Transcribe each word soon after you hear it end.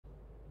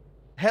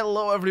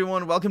Hello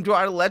everyone, welcome to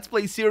our Let's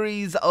Play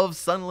series of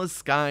Sunless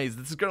Skies.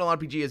 This is Colonel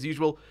RPG as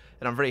usual,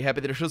 and I'm very happy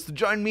that you're supposed to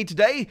join me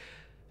today,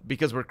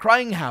 because we're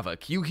crying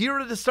havoc. You hear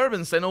a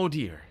disturbance and oh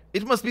dear,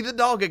 it must be the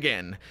dog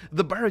again.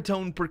 The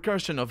baritone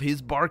percussion of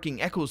his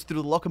barking echoes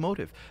through the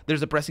locomotive.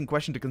 There's a pressing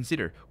question to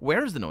consider.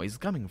 Where is the noise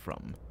coming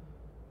from?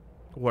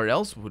 Where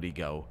else would he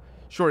go?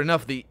 Sure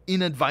enough, the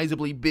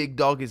inadvisably big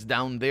dog is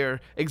down there,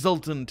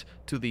 exultant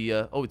to the,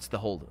 oh, it's the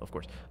hold, of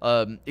course.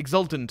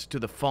 Exultant to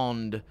the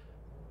fond...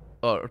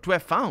 to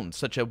have found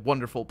such a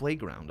wonderful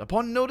playground.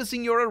 Upon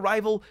noticing your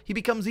arrival, he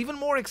becomes even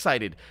more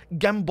excited,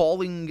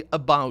 gambolling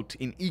about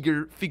in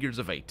eager figures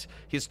of 8.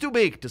 He's too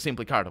big to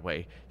simply cart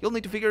away. You'll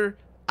need to figure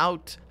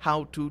out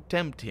how to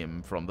tempt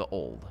him from the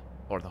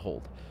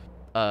hold.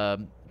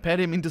 Pet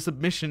him into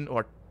submission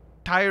or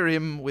tire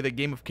him with a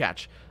game of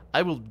catch.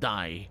 I will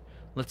die.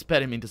 Let's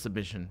pet him into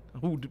submission.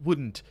 Who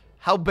wouldn't?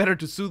 How better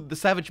to soothe the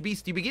savage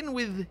beast? You begin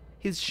with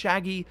his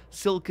shaggy,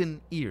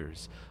 silken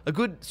ears. A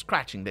good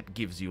scratching that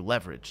gives you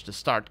leverage to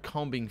start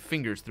combing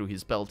fingers through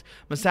his pelt,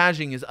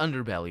 massaging his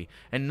underbelly,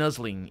 and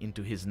nuzzling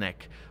into his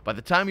neck. By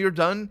the time you're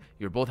done,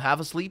 you're both half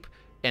asleep,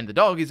 and the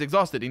dog is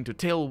exhausted into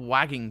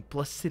tail-wagging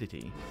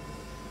placidity.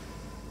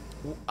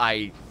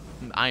 I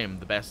am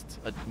the best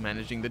at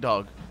managing the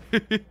dog.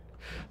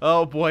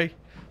 Oh boy.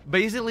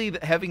 Basically,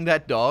 having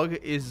that dog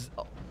is,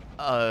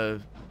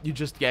 you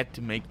just get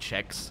to make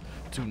checks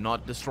to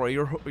not destroy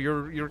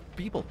your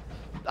people.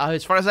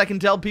 As far as I can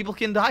tell, people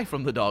can die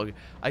from the dog.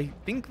 I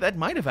think that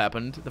might have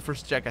happened. The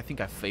first check, I think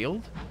I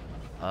failed.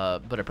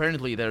 But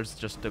apparently there's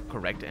just a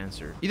correct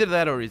answer. Either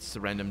that or it's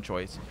a random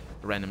choice,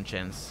 a random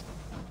chance.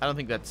 I don't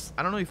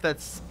know if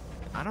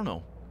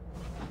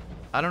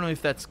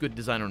that's good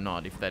design or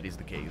not, if that is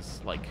the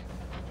case. Like,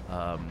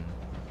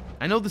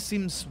 I know The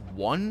Sims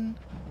 1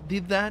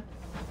 did that.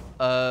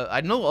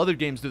 I know other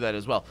games do that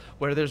as well,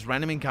 where there's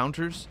random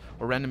encounters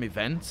or random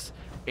events,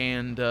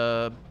 and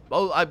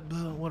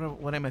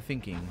what am I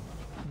thinking?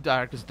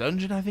 Darkest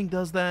Dungeon, I think,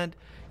 does that.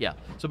 Yeah.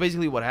 So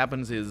basically, what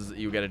happens is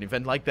you get an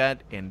event like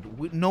that,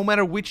 and no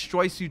matter which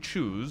choice you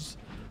choose,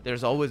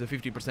 there's always a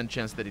 50%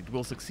 chance that it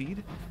will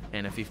succeed,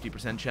 and a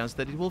 50% chance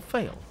that it will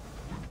fail.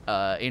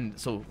 And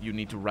so you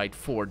need to write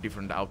 4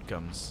 different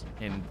outcomes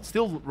and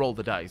still roll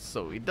the dice.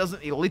 So it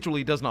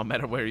literally does not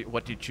matter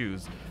what you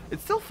choose.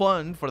 It's still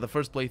fun for the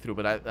first playthrough,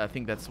 but I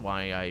think that's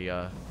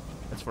why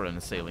that's for an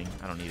assailing.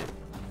 I don't need it.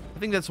 I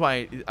think that's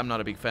why I'm not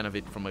a big fan of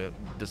it from a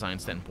design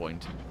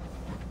standpoint.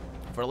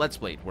 For a Let's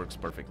Play, it works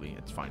perfectly.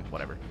 It's fine,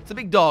 whatever. It's a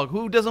big dog.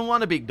 Who doesn't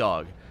want a big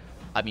dog?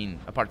 I mean,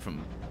 apart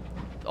from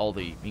all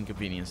the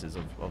inconveniences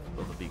of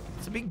the big...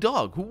 It's a big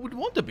dog. Who would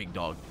want a big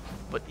dog?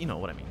 But you know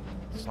what I mean.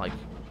 It's like...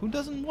 Who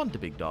doesn't want a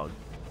big dog?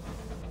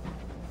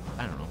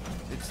 I don't know.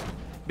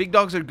 Big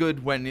dogs are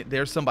good when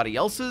they're somebody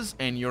else's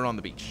and you're on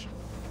the beach.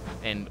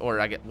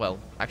 Well,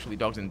 actually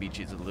dogs and beach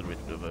is a little bit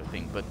of a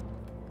thing, but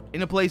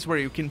in a place where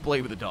you can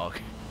play with a dog.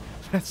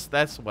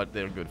 That's what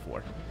they're good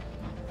for.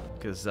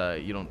 Because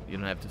you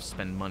don't have to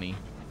spend money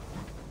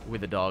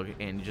with a dog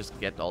and you just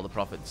get all the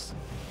profits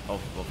of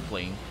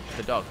playing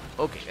the dog.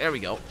 Okay, there we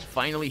go.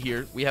 Finally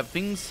here. We have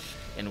things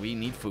and we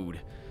need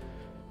food.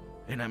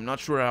 And I'm not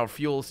sure our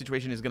fuel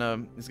situation is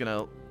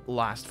gonna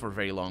last for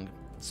very long.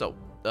 So,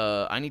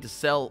 I need to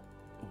sell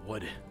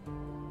wood.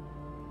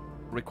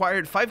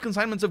 Required 5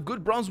 consignments of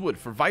good bronze wood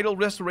for vital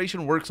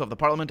restoration works of the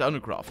Parliament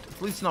Undercroft.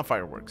 At least not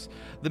fireworks.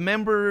 The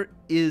member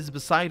is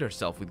beside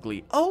herself with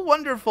glee. Oh,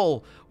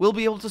 wonderful! We'll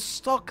be able to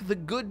stock the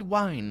good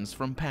wines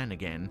from Pan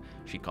again.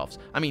 She coughs.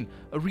 I mean,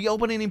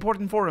 reopen an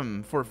important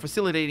forum for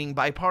facilitating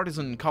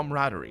bipartisan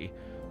camaraderie.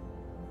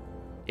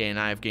 And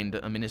I've gained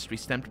a ministry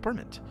stamped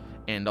permit.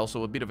 And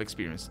also a bit of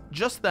experience.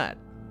 Just that.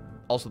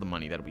 Also the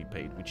money that we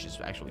paid, which is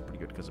actually pretty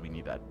good because we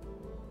need that.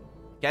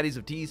 Caddies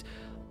of teas.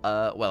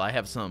 Well, I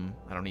have some.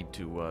 I don't need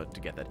to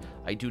get that.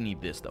 I do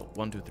need this, though.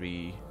 1, 2,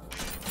 3.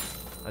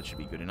 That should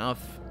be good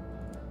enough.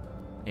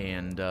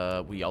 And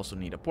we also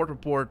need a port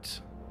report.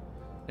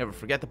 Never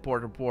forget the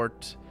port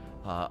report.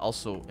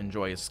 Also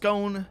enjoy a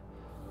scone.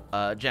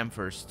 Jam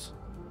first.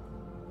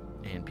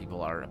 And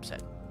people are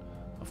upset.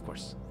 Of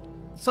course.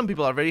 Some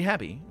people are very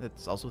happy.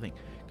 That's also a thing.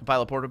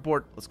 Compile a port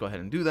report. Let's go ahead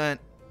and do that.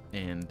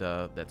 And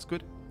that's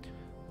good.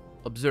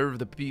 Observe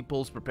the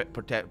people's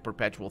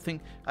perpetual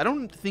thing. I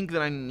don't think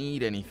that I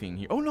need anything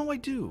here. Oh, no, I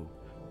do.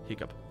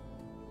 Hiccup.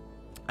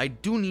 I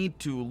do need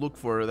to look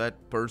for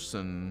that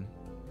person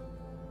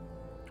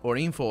or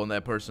info on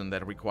that person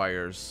that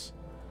requires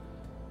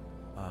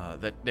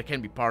that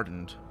can be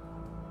pardoned.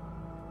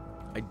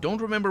 I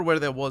don't remember where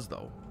that was,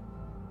 though.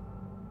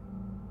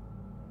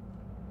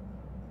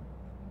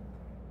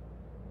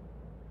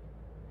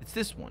 It's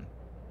this one.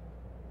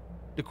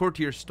 The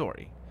courtier's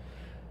story.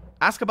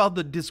 Ask about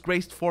the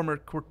disgraced former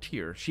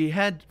courtier. She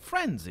had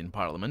friends in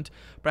Parliament.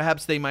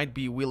 Perhaps they might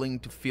be willing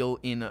to fill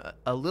in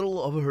a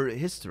little of her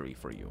history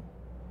for you.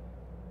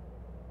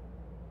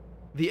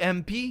 The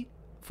MP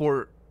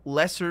for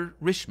Lesser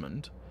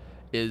Richmond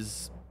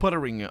is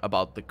puttering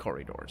about the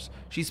corridors.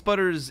 She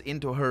sputters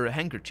into her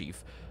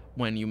handkerchief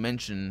when you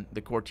mention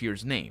the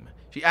courtier's name.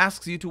 She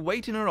asks you to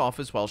wait in her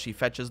office while she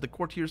fetches the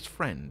courtier's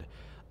friend.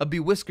 A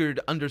bewhiskered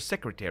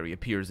undersecretary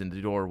appears in the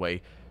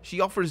doorway.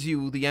 She offers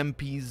you the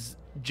MP's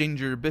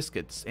ginger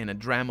biscuits and a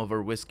dram of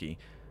her whiskey.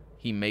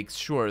 He makes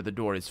sure the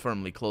door is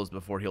firmly closed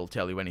before he'll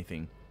tell you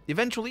anything.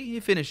 Eventually, he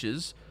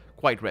finishes,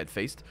 quite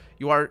red-faced.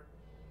 You are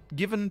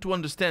given to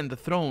understand the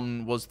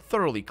throne was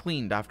thoroughly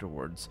cleaned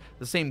afterwards.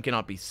 The same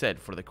cannot be said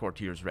for the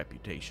courtier's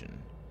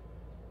reputation.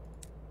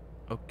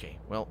 Okay,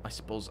 well, I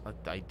suppose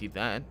I did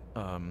that.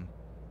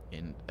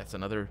 And that's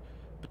another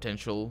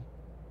potential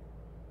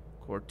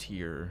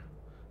courtier.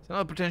 It's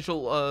another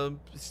potential,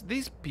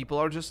 these people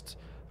are just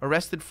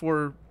arrested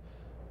for,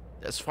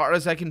 as far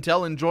as I can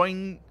tell,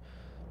 enjoying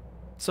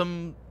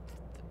some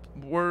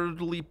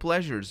worldly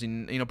pleasures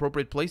in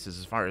inappropriate places,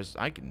 as far as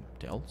I can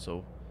tell.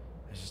 So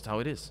that's just how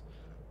it is.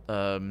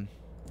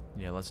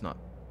 Yeah, let's not.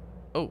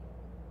 Oh,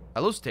 I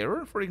lose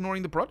terror for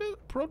ignoring the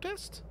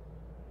protest?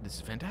 This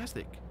is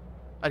fantastic.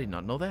 I did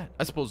not know that.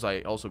 I suppose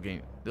I also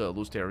gain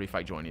lose terror if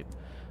I join it.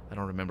 I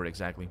don't remember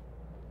exactly.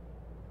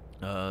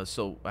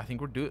 So I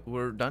think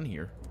we're done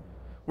here.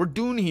 We're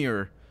done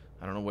here.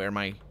 I don't know where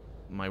my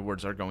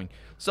words are going.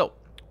 So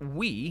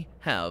we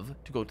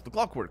have to go to the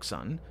Clockwork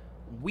Sun.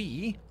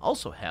 We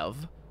also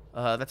have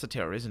that's a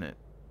terror, isn't it?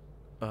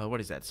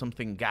 What is that?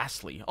 Something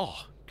ghastly.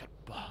 Oh,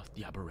 God,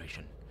 the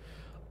aberration.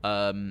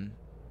 I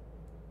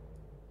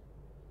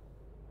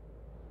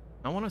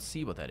want to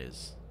see what that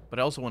is, but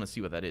I also want to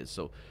see what that is.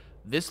 So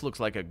this looks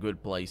like a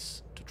good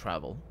place to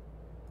travel.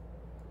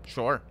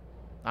 Sure.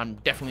 I'm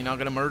definitely not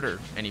going to murder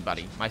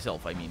anybody.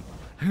 Myself, I mean.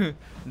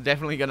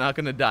 Definitely not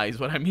going to die is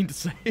what I mean to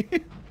say.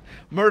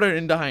 Murder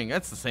and dying,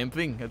 that's the same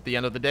thing at the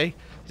end of the day.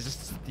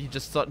 You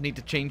just need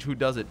to change who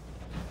does it.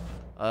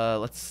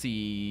 Let's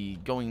see.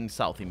 Going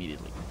south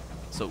immediately.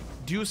 So,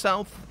 due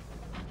south.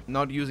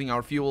 Not using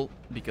our fuel,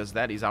 because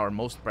that is our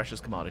most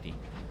precious commodity.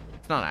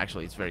 It's not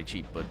actually, it's very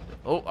cheap, but...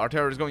 Oh, our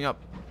terror is going up.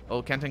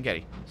 Oh,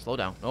 Kentenkeri. Slow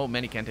down. Oh,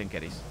 many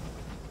Kentenkeris.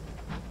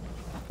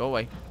 Go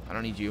away. I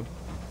don't need you.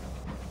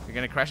 You're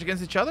gonna crash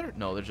against each other?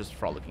 No, they're just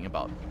frolicking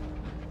about.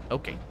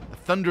 Okay. The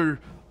thunder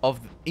of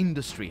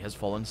industry has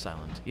fallen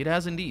silent. It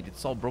has indeed.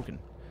 It's all broken.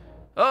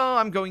 Oh,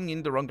 I'm going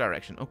in the wrong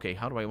direction. Okay,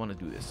 how do I want to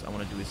do this? I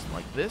want to do this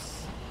like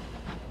this.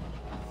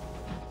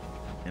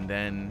 And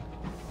then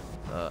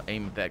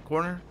aim at that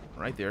corner.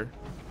 Right there.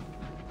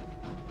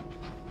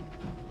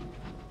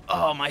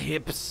 Oh, my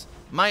hips.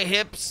 My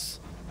hips.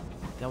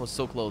 That was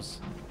so close.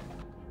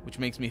 Which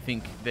makes me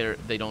think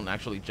they don't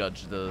actually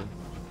judge the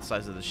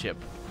size of the ship.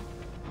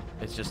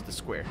 It's just the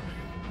square.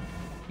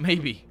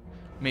 Maybe.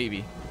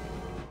 Maybe.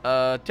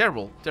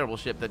 Terrible. Terrible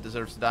ship that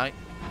deserves to die.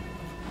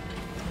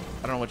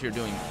 I don't know what you're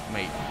doing,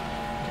 mate.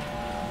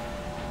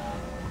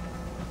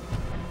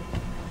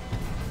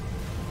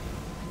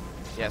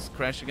 Yes,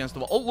 crash against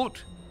the wall. Oh,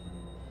 loot!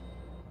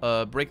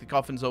 Break the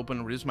coffins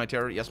open, reduce my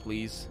terror. Yes,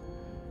 please.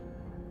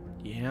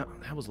 Yeah,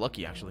 that was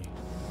lucky, actually.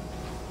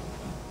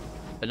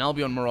 An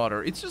Albion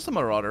Marauder. It's just a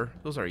Marauder.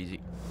 Those are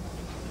easy.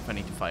 If I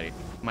need to fight it.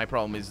 My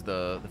problem is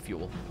the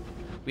fuel.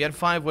 We had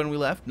 5 when we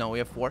left. Now we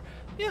have 4.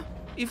 Yeah,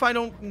 if I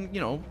don't, you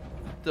know,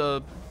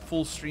 the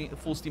full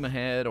steam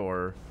ahead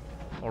or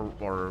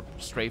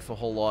strafe a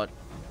whole lot,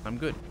 I'm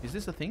good. Is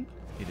this a thing?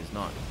 It is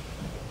not.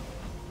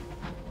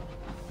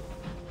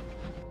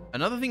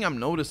 Another thing I'm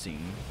noticing...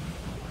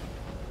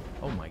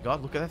 Oh my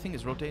god, look at that thing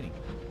is rotating.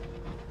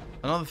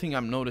 Another thing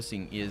I'm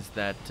noticing is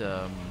that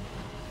the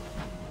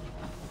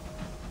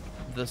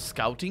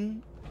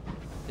scouting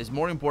is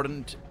more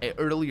important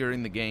earlier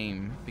in the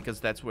game,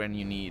 because that's when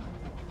you need,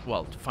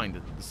 well, to find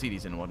the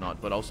cities and whatnot,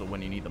 but also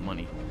when you need the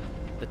money.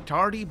 The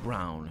Tardy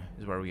Brown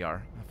is where we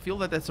are. I feel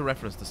that that's a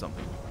reference to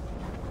something.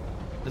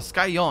 The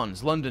sky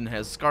yawns. London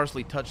has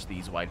scarcely touched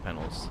these white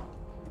panels.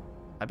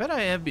 I bet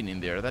I have been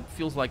in there. That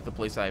feels like the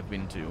place I've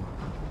been to,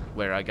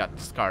 where I got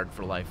scarred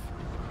for life.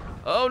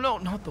 Oh, no,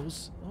 not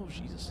those. Oh,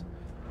 Jesus.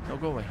 No,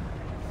 go away.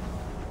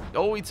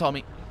 Oh, he saw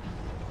me.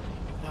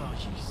 Oh,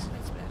 jeez.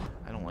 That's bad.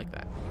 I don't like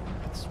that.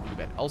 That's really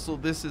bad. Also,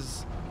 this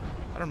is...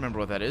 I don't remember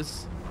what that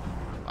is.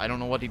 I don't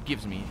know what it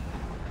gives me.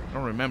 I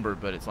don't remember,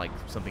 but it's like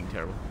something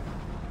terrible.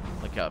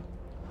 Like a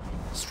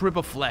strip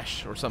of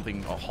flesh or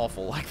something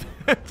awful like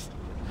that.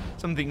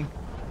 Something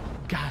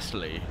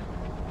ghastly.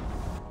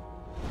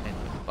 And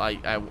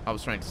I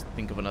was trying to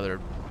think of another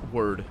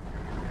word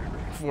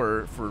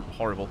for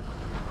horrible.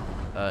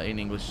 In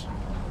English,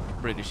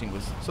 British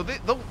English. So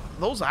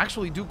those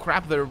actually do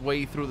crap their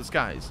way through the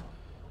skies.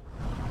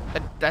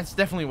 That's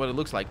definitely what it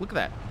looks like. Look at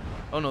that.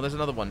 Oh no, there's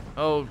another one.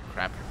 Oh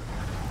crap.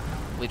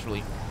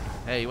 Literally.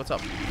 Hey, what's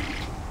up?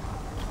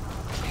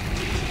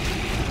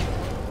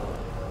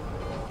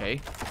 Okay.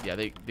 Yeah,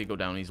 they go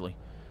down easily.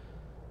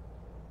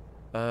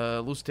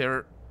 Loose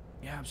terror.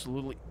 Yeah,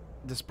 absolutely.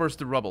 Disperse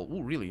the rubble.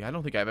 Ooh, really? I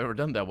don't think I've ever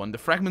done that one. The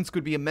fragments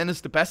could be a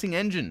menace to passing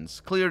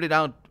engines. Cleared it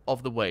out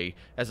of the way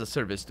as a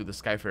service to the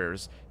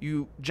Skyfarers.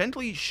 You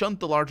gently shunt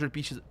the larger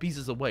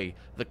pieces away.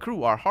 The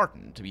crew are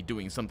heartened to be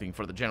doing something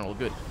for the general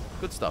good.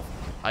 Good stuff.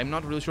 I'm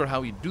not really sure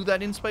how you do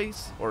that in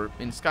space or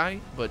in sky,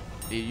 but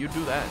you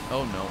do that.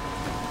 Oh no.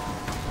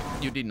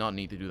 You did not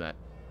need to do that.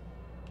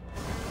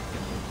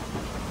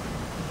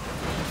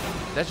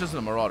 That's just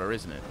a Marauder,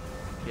 isn't it?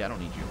 Yeah, I don't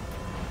need you.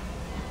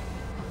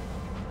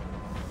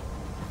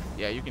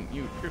 Yeah, you're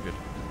good.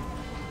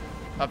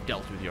 I've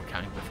dealt with your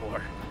kind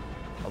before.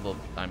 Although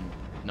I'm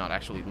not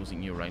actually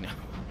losing you right now.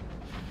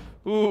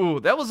 Ooh,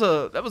 that was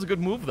a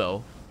good move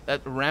though.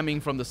 That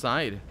ramming from the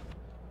side.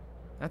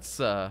 That's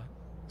the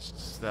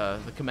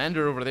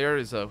commander over there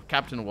is a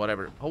captain or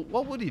whatever. Oh,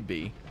 what would he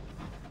be?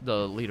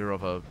 The leader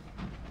of a...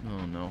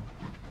 Oh no.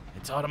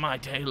 It's out of my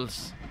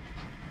tails.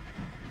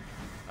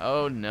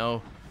 Oh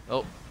no.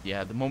 Oh,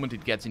 yeah, the moment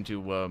it gets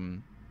into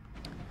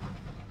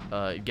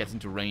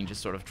range, it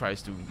sort of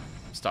tries to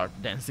start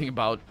dancing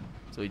about,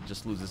 so it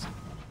just loses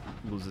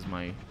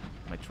my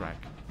track.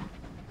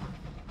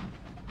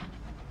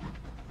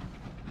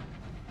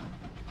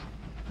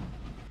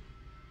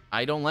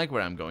 I don't like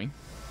where I'm going.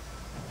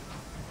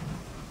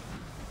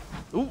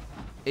 Ooh,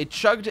 it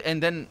chugged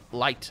and then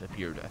light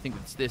appeared. I think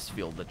it's this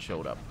field that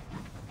showed up.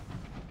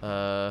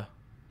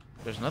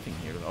 There's nothing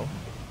here though.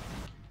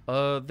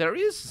 There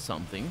is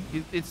something.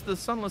 It's the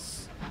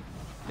sunless...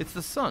 It's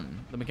the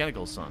sun. The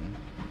mechanical sun.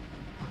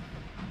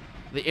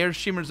 The air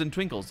shimmers and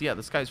twinkles. Yeah,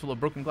 the sky's full of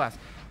broken glass.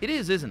 It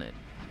is, isn't it?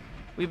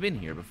 We've been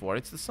here before.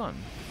 It's the sun.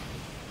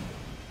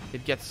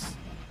 It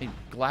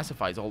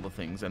glassifies all the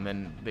things and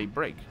then they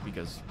break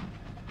because,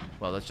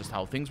 well, that's just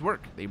how things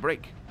work. They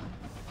break.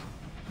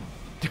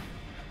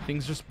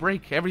 Things just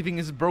break. Everything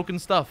is broken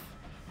stuff.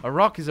 A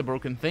rock is a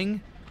broken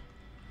thing.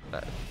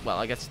 Well,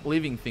 I guess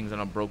living things are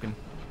not broken.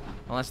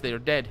 Unless they are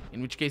dead,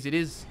 in which case it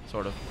is,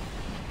 sort of.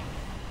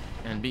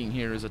 And being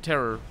here is a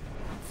terror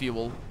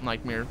fuel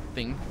nightmare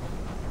thing.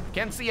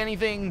 Can't see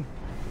anything!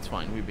 It's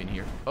fine, we've been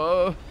here.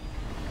 Oh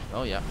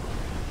yeah.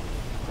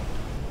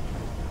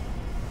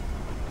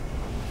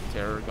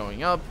 Terror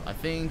going up, I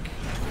think.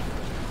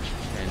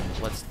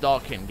 And let's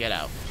dock and get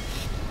out.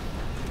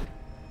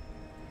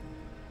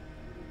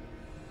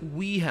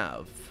 We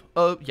have...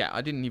 yeah,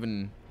 I didn't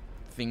even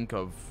think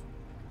of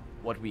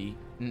what we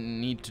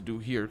need to do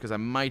here, because I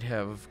might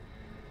have...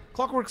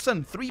 Clockwork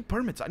Sun, 3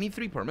 permits. I need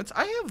 3 permits.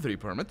 I have 3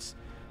 permits.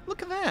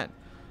 Look at that.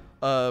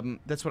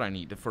 That's what I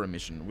need for a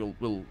mission.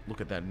 We'll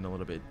look at that in a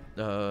little bit.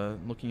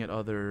 Looking at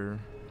other...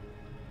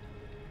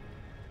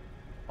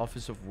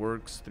 Office of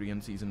Works, 3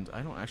 unseasoned.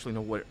 I don't actually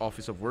know what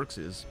Office of Works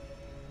is.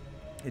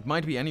 It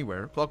might be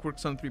anywhere. Clockwork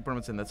Sun, 3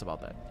 permits, and that's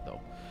about that,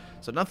 though.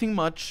 So nothing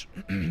much.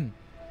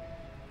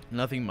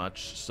 Nothing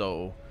much.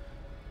 So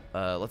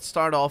let's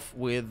start off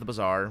with the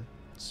bazaar.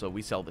 So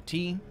we sell the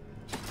tea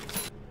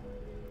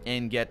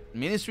and get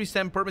ministry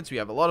stamp permits. We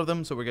have a lot of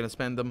them, so we're going to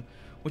spend them,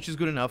 which is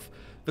good enough.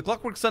 The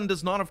Clockwork Sun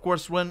does not, of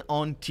course, run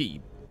on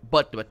tea,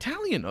 but the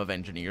battalion of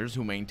engineers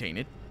who maintain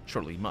it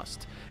surely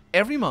must.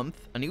 Every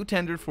month, a new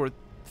tender for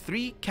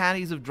 3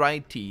 caddies of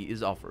dried tea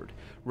is offered,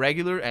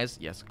 regular as,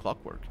 yes,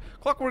 clockwork.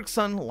 Clockwork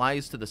Sun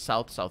lies to the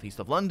southeast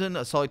of London.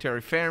 A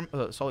solitary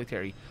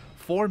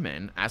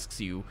foreman asks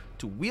you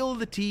to wheel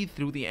the tea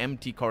through the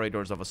empty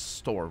corridors of a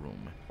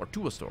storeroom, or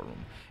to a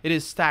storeroom. It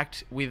is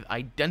stacked with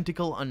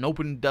identical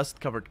unopened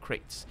dust-covered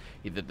crates.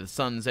 Either the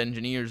Sun's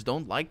engineers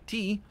don't like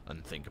tea,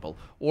 unthinkable,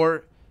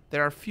 or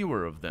there are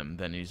fewer of them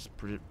than is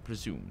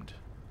presumed.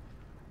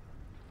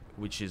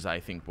 Which is, I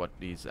think, what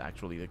is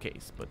actually the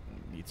case, but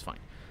it's fine.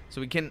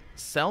 So we can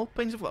sell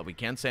panes of glass. We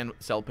can't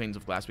sell panes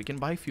of glass. We can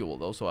buy fuel,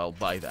 though, so I'll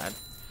buy that.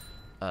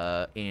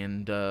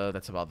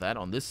 That's about that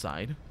on this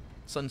side.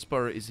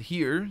 Sunspur is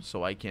here,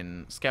 so I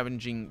can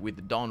scavenging with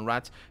the dawn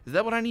rats. Is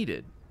that what I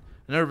needed?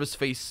 A nervous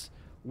face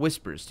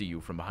whispers to you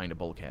from behind a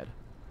bulkhead.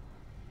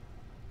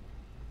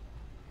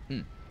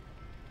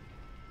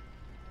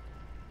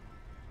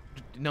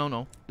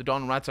 No. The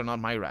dawn rats are not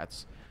my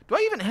rats. Do I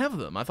even have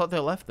them? I thought they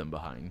left them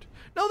behind.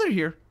 No, they're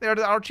here. They're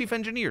our chief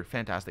engineer.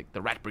 Fantastic.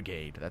 The Rat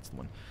Brigade. That's the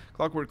one.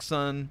 Clockwork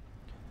Sun.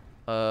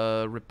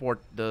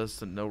 Report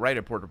does... No, right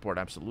report.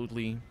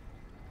 Absolutely.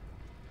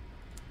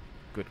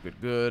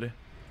 Good.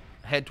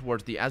 Head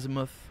towards the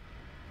azimuth.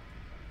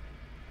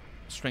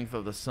 Strength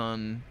of the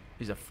sun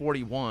is a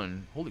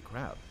 41. Holy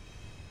crap.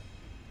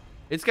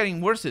 It's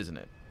getting worse, isn't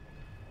it?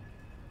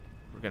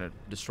 We're gonna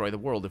destroy the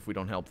world if we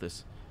don't help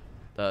this.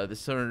 The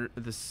sun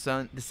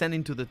descend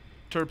into the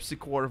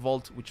Terpsichore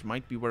vault, which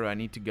might be where I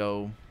need to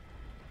go.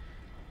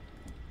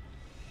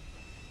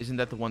 Isn't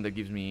that the one that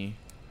gives me...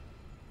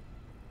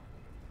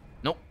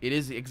 Nope, it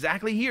is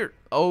exactly here.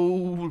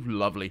 Oh,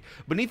 lovely.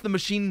 Beneath the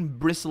machine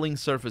bristling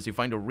surface, you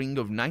find a ring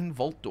of 9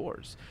 vault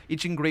doors,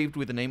 each engraved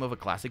with the name of a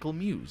classical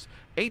muse.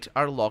 8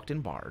 are locked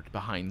and barred,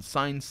 behind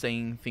signs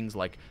saying things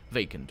like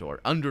vacant or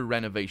under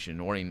renovation,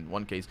 or in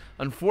one case,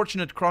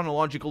 unfortunate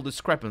chronological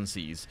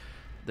discrepancies.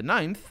 The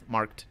 9th,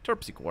 marked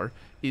Terpsichore,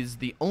 is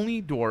the only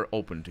door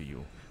open to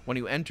you. When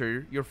you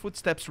enter, your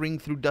footsteps ring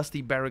through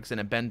dusty barracks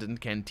and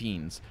abandoned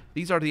canteens.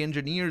 These are the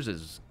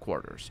engineers'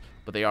 quarters,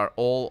 but they are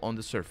all on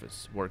the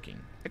surface,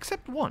 working.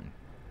 Except one.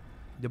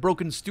 The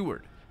broken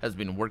steward has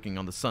been working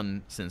on the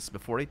sun since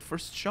before it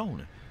first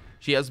shone.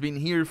 She has been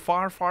here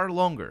far, far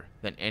longer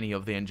than any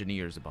of the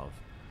engineers above.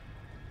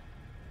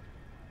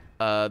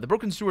 The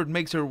broken steward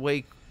makes her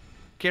way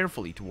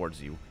carefully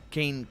towards you,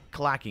 cane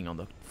clacking on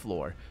the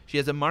floor. She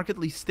has a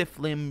markedly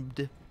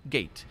stiff-limbed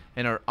gait,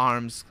 and her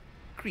arms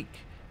creak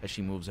as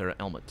she moves her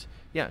helmet.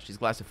 Yeah, she's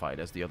glassified,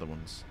 as the other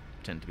ones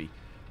tend to be.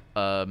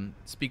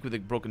 Speak with the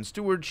broken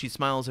steward. She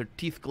smiles, her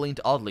teeth glint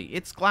oddly.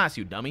 It's glass,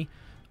 you dummy.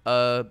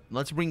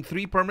 Let's bring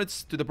 3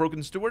 permits to the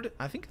broken steward.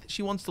 I think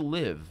she wants to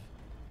live.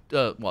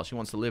 Well, she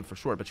wants to live for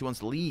sure, but she wants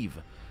to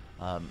leave.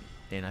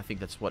 And I think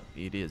that's what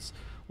it is.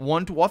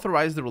 1, to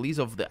authorize the release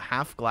of the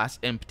half glass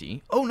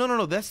empty. Oh,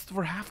 no, that's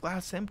for half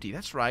glass empty.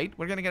 That's right.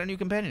 We're gonna get a new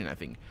companion, I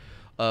think.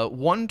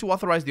 1, to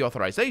authorize the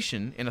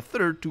authorization, and a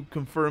 3rd to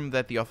confirm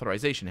that the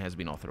authorization has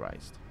been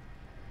authorized.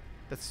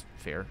 That's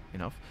fair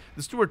enough.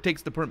 The steward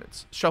takes the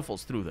permits,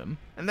 shuffles through them,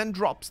 and then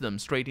drops them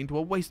straight into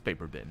a waste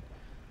paper bin.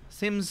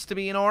 Seems to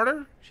be in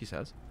order, she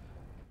says.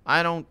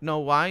 I don't know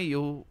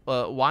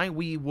why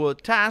we were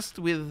tasked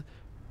with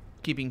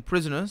keeping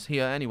prisoners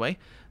here anyway.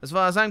 As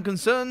far as I'm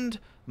concerned,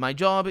 my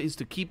job is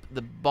to keep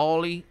the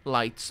bally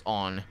lights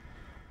on,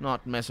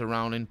 not mess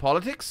around in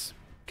politics.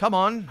 Come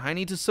on, I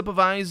need to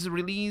supervise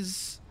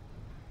releases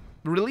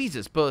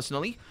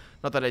personally.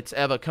 Not that it's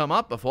ever come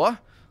up before.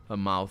 Her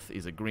mouth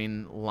is a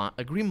grim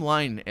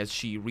line as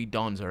she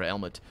redons her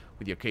helmet.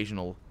 With the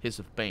occasional hiss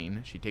of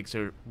pain, she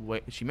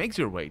makes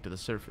her way to the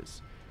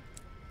surface.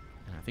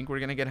 And I think we're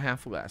gonna get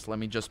half glass. Let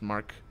me just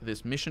mark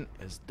this mission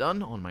as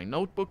done on my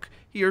notebook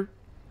here.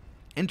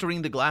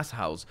 Entering the glass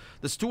house,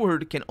 the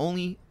steward can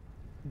only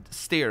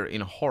stare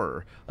in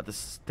horror at the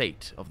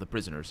state of the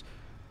prisoners.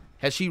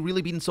 Has she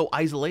really been so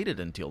isolated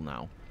until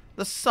now?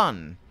 The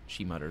sun,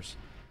 she mutters.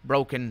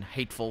 Broken,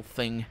 hateful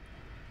thing.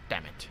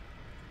 Damn it.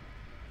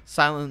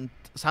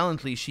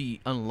 Silently,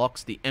 she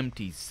unlocks the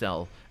empty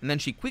cell, and then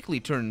she quickly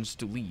turns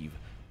to leave.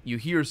 You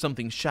hear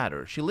something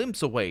shatter. She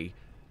limps away,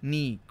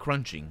 knee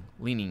crunching,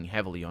 leaning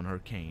heavily on her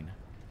cane.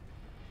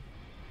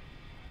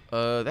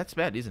 That's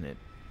bad, isn't it?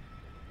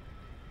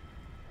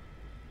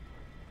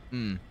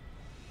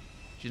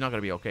 She's not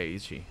gonna be okay,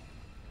 is she?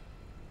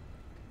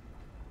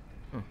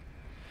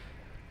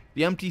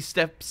 The empty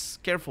steps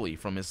carefully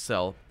from his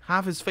cell.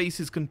 Half his face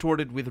is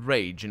contorted with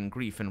rage and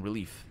grief and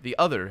relief. The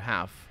other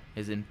half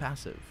is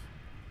impassive.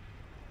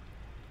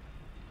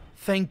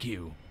 Thank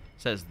you,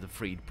 says the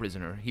freed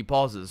prisoner. He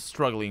pauses,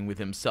 struggling with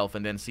himself,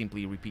 and then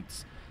simply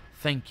repeats,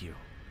 thank you.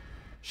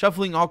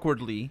 Shuffling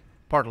awkwardly,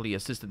 partly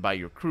assisted by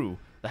your crew,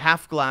 the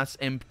half-glass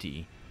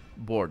empty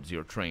boards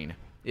your train.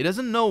 It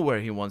doesn't know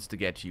where he wants to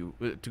get you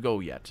to go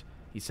yet.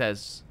 He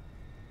says,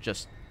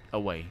 just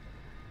away.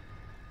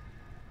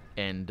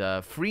 And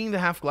freeing the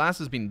half-glass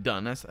has been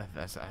done, as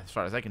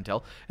far as I can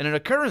tell. And an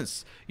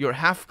occurrence, your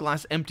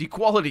half-glass empty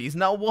quality is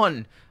now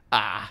 1.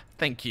 Ah,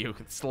 thank you.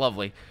 It's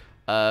lovely.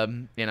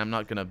 And I'm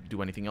not going to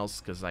do anything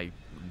else because I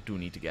do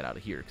need to get out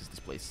of here because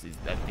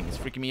that thing is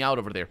freaking me out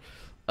over there.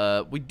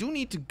 We do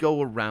need to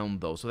go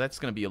around, though, so that's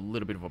going to be a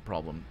little bit of a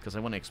problem because I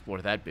want to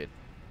explore that bit.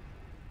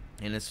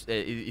 And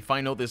if I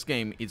know this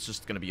game, it's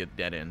just going to be a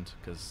dead end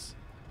because,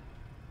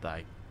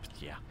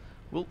 yeah,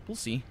 we'll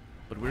see.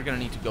 But we're going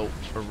to need to go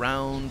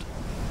around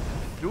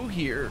through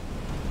here.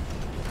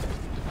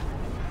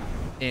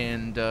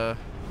 And, so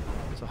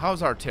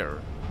how's our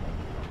terror?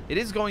 It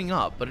is going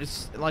up, but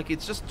it's like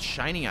it's just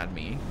shining at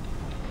me.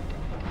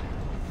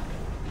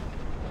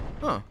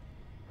 Huh.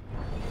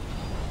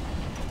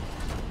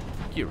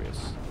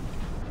 Curious.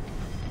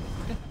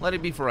 Okay, let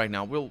it be for right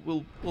now.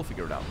 We'll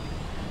figure it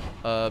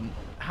out.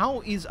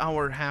 How is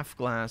our half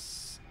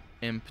glass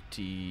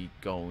empty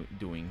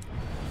doing?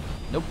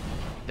 Nope.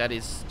 That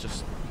is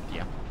just,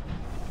 yeah.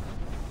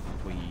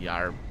 We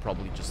are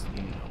probably just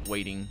in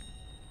waiting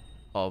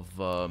of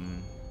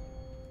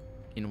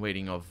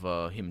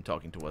him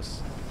talking to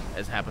us,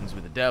 as happens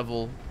with the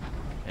devil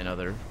and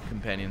other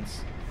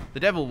companions. The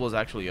devil was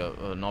actually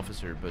an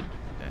officer, but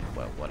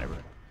well, whatever.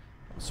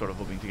 I was sort of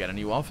hoping to get a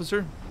new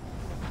officer.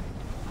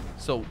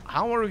 So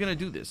how are we gonna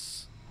do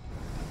this?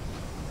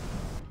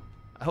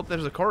 I hope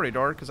there's a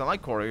corridor, because I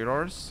like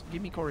corridors.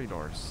 Give me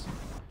corridors.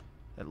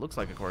 That looks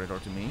like a corridor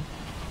to me.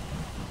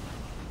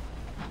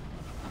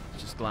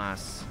 It's just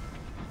glass.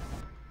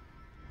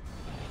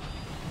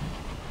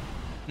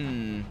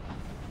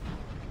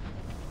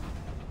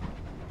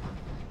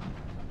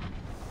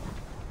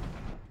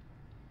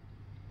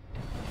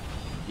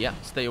 Yeah,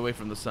 stay away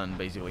from the sun,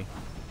 basically.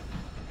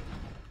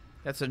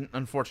 That's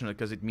unfortunate,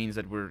 because it means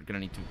that we're gonna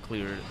need to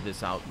clear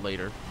this out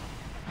later.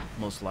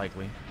 Most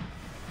likely.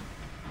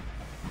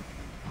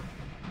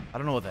 I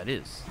don't know what that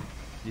is.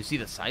 Do you see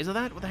the size of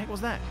that? What the heck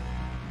was that?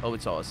 Oh,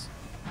 it saw us.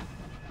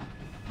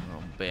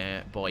 Oh,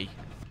 boy.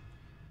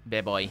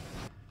 Bad boy.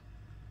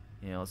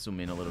 Yeah, let's zoom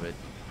in a little bit.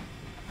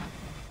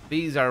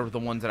 These are the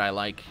ones that I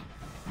like.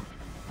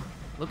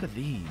 Look at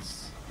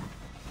these.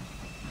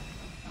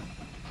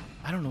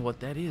 I don't know what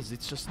that is.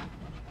 It's just...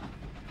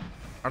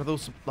 Are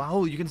those...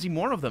 Oh, you can see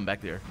more of them back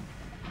there.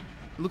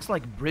 It looks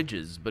like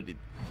bridges, but it...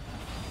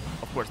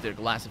 Of course, they're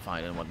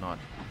glassified and whatnot.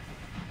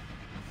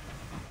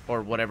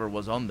 Or whatever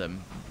was on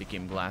them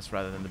became glass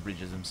rather than the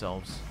bridges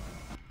themselves.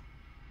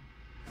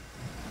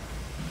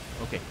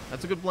 Okay,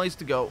 that's a good place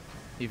to go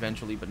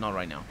eventually, but not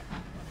right now.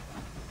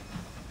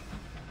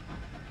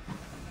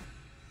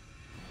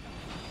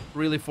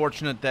 Really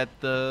fortunate that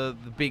the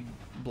big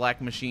black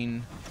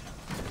machine,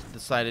 the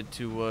decided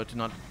to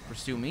not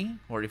pursue me,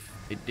 or if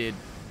it did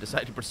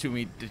decide to pursue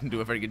me, didn't do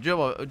a very good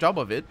job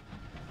of it.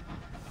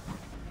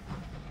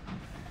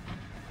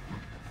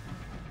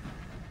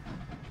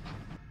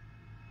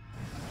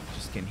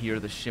 Just can hear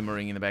the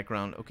shimmering in the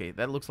background. Okay,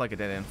 that looks like a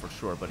dead end for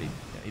sure, but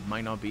it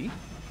might not be.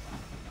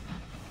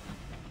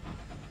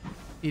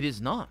 It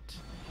is not.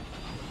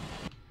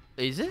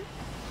 Is it?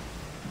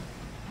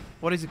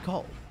 What is it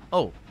called?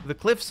 Oh, the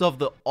cliffs of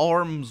the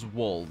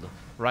Ormswold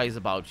rise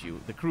about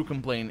you. The crew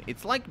complain,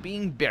 it's like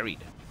being buried.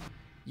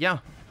 Yeah,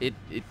 it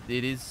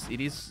is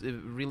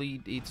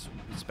really, it's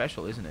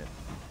special, isn't it?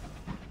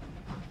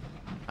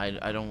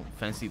 I don't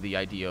fancy the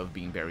idea of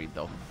being buried,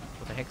 though.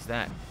 What the heck is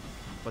that?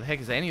 What the heck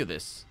is any of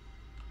this?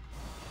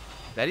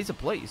 That is a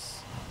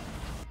place.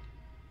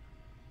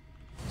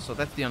 So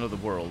that's the end of the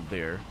world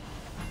there.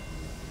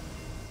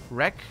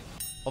 Wreck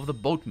of the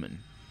Boatman.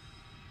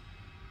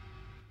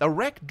 A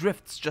wreck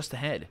drifts just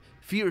ahead.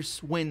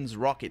 Fierce winds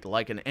rock it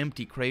like an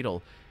empty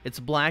cradle. Its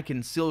black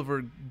and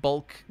silver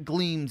bulk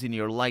gleams in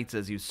your lights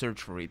as you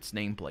search for its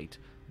nameplate,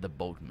 the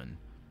Boatman.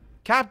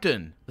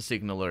 Captain, a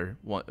signaler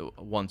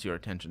wants your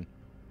attention.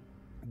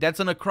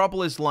 That's an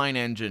Acropolis line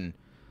engine.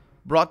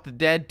 Brought the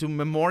dead to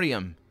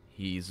memoriam.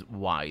 His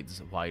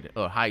eyes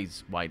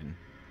widen.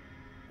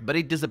 But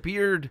it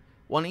disappeared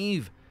one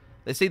eve.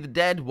 They say the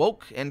dead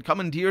woke and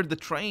commandeered the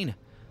train.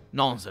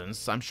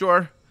 Nonsense, I'm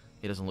sure.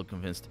 He doesn't look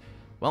convinced.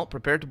 Well,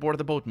 prepare to board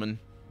the Boatman.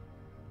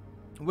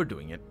 We're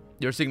doing it.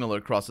 Your signaler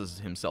crosses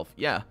himself.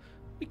 Yeah,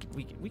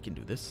 we can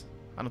do this.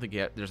 I don't think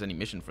there's any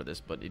mission for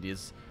this, but it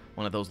is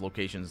one of those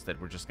locations that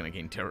we're just going to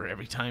gain terror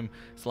every time.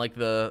 It's like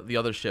the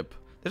other ship.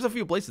 There's a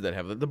few places that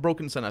have it. The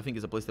Broken Sun, I think,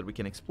 is a place that we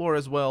can explore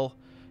as well.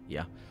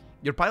 Yeah.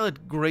 Your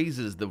pilot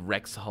grazes the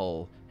wreck's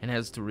hull and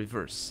has to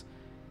reverse.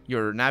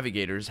 Your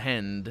navigator's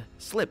hand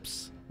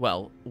slips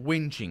while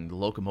winching the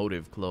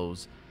locomotive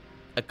close.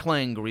 A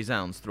clang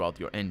resounds throughout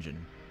your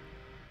engine.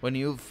 When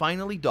you've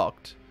finally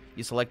docked,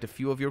 you select a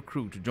few of your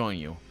crew to join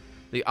you.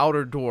 The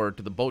outer door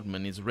to the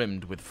Boatman is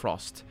rimmed with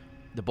frost.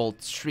 The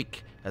bolts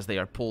shriek as they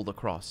are pulled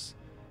across.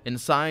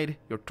 Inside,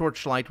 your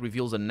torchlight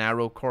reveals a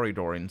narrow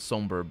corridor in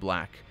somber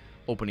black,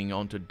 opening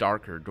onto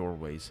darker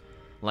doorways,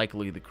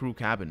 likely the crew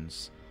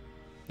cabins.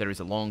 There is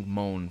a long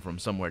moan from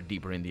somewhere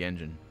deeper in the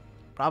engine.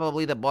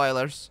 Probably the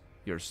boilers,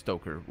 your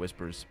stoker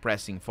whispers,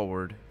 pressing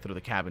forward through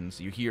the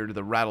cabins. You hear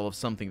the rattle of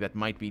something that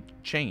might be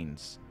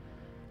chains.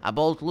 A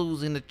bolt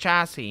loose in the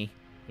chassis,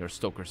 your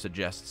stoker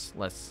suggests,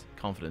 less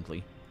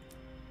confidently.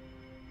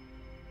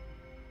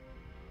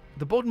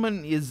 The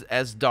Boatman is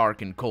as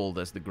dark and cold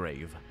as the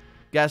grave.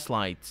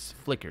 Gaslights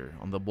flicker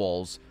on the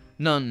walls,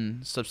 none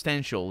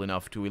substantial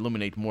enough to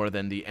illuminate more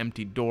than the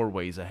empty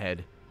doorways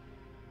ahead.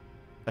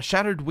 A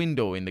shattered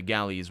window in the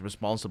galley is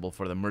responsible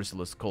for the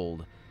merciless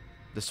cold.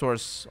 The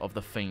source of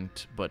the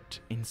faint but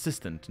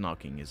insistent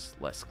knocking is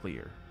less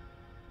clear.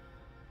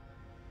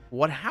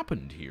 What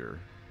happened here?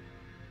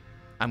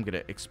 I'm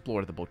gonna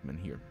explore the Boatman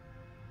here.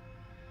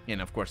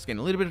 And of course, gain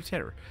a little bit of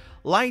terror.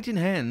 Light in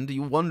hand,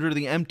 you wander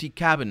the empty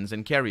cabins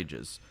and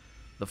carriages.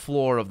 The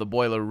floor of the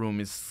boiler room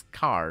is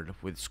scarred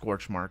with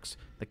scorch marks.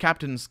 The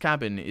captain's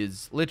cabin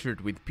is littered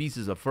with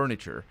pieces of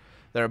furniture.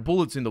 There are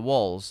bullets in the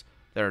walls.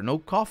 There are no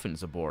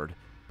coffins aboard,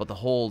 but the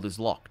hold is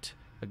locked.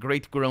 A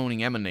great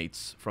groaning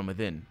emanates from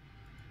within.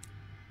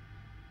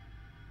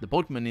 The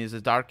Boatman is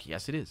as dark.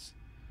 Yes, it is.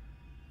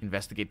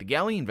 Investigate the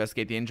galley,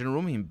 investigate the engine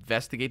room,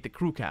 investigate the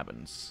crew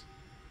cabins.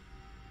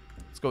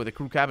 Let's go with the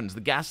crew cabins. The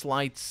gas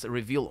lights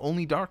reveal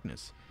only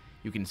darkness.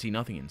 You can see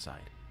nothing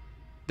inside.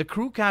 The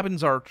crew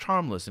cabins are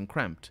charmless and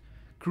cramped.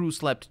 Crew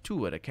slept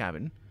to a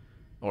cabin.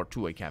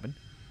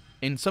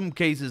 In some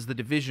cases, the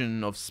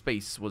division of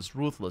space was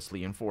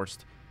ruthlessly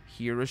enforced.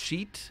 Here a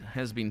sheet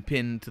has been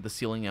pinned to the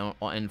ceiling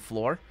and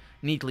floor,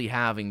 neatly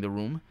halving the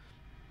room.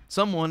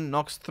 Someone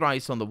knocks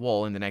thrice on the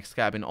wall in the next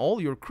cabin. All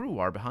your crew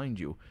are behind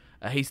you.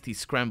 A hasty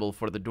scramble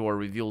for the door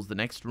reveals the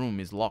next room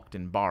is locked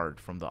and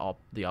barred from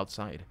the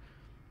outside.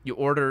 You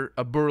order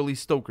a burly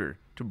stoker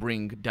to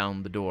bring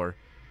down the door.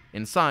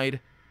 Inside,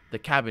 the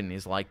cabin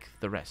is like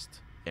the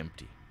rest,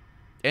 empty.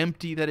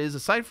 Empty, that is,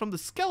 aside from the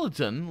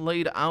skeleton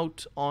laid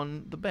out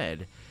on the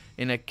bed,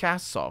 in a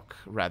cassock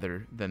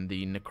rather than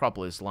the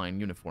Necropolis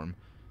line uniform.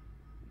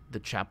 The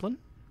chaplain?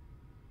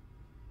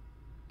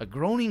 A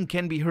groaning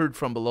can be heard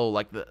from below,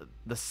 like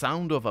the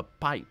sound of a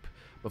pipe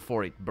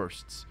before it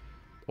bursts,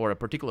 or a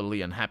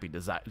particularly unhappy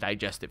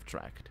digestive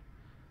tract.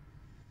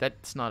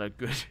 That's not a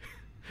good...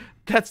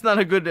 That's not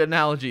a good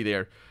analogy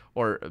there.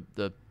 Or,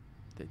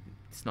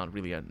 it's not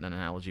really an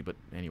analogy, but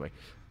anyway.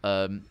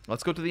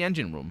 Let's go to the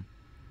engine room.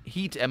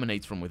 Heat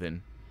emanates from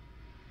within.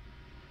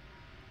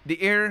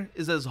 The air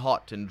is as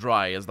hot and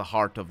dry as the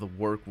heart of the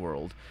work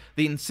world.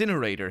 The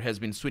incinerator has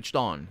been switched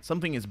on.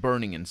 Something is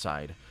burning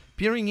inside.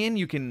 Peering in,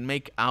 you can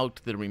make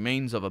out the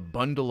remains of a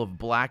bundle of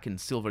black and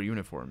silver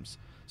uniforms,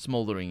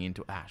 smoldering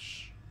into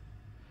ash.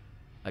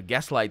 A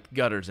gaslight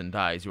gutters and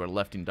dies. You are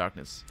left in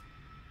darkness.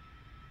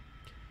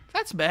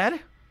 That's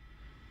bad.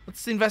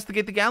 Let's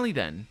investigate the galley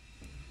then.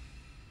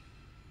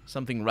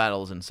 Something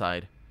rattles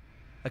inside.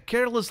 A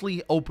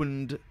carelessly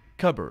opened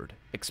cupboard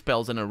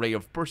expels an array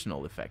of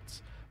personal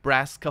effects.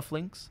 Brass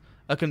cufflinks,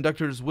 a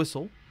conductor's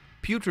whistle,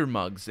 pewter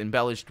mugs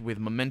embellished with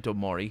memento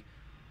mori,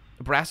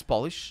 brass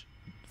polish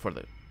for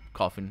the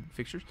coffin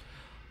fixtures,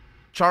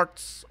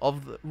 charts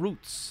of the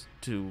routes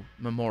to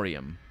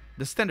memoriam,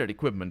 the standard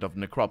equipment of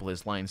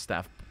Necropolis line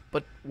staff.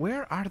 But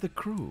where are the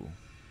crew?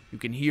 You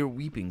can hear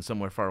weeping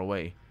somewhere far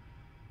away.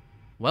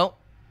 Well,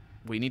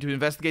 we need to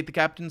investigate the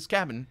captain's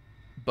cabin,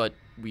 but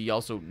we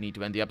also need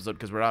to end the episode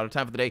because we're out of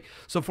time for the day.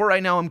 So for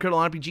right now, I'm Colonel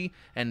RPG,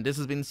 and this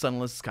has been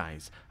Sunless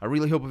Skies. I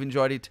really hope you've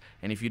enjoyed it,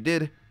 and if you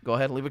did, go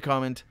ahead and leave a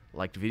comment,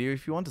 like the video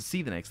if you want to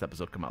see the next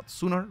episode come out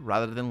sooner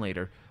rather than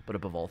later. But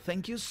above all,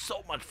 thank you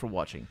so much for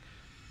watching,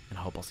 and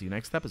I hope I'll see you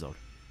next episode.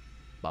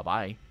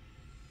 Bye-bye.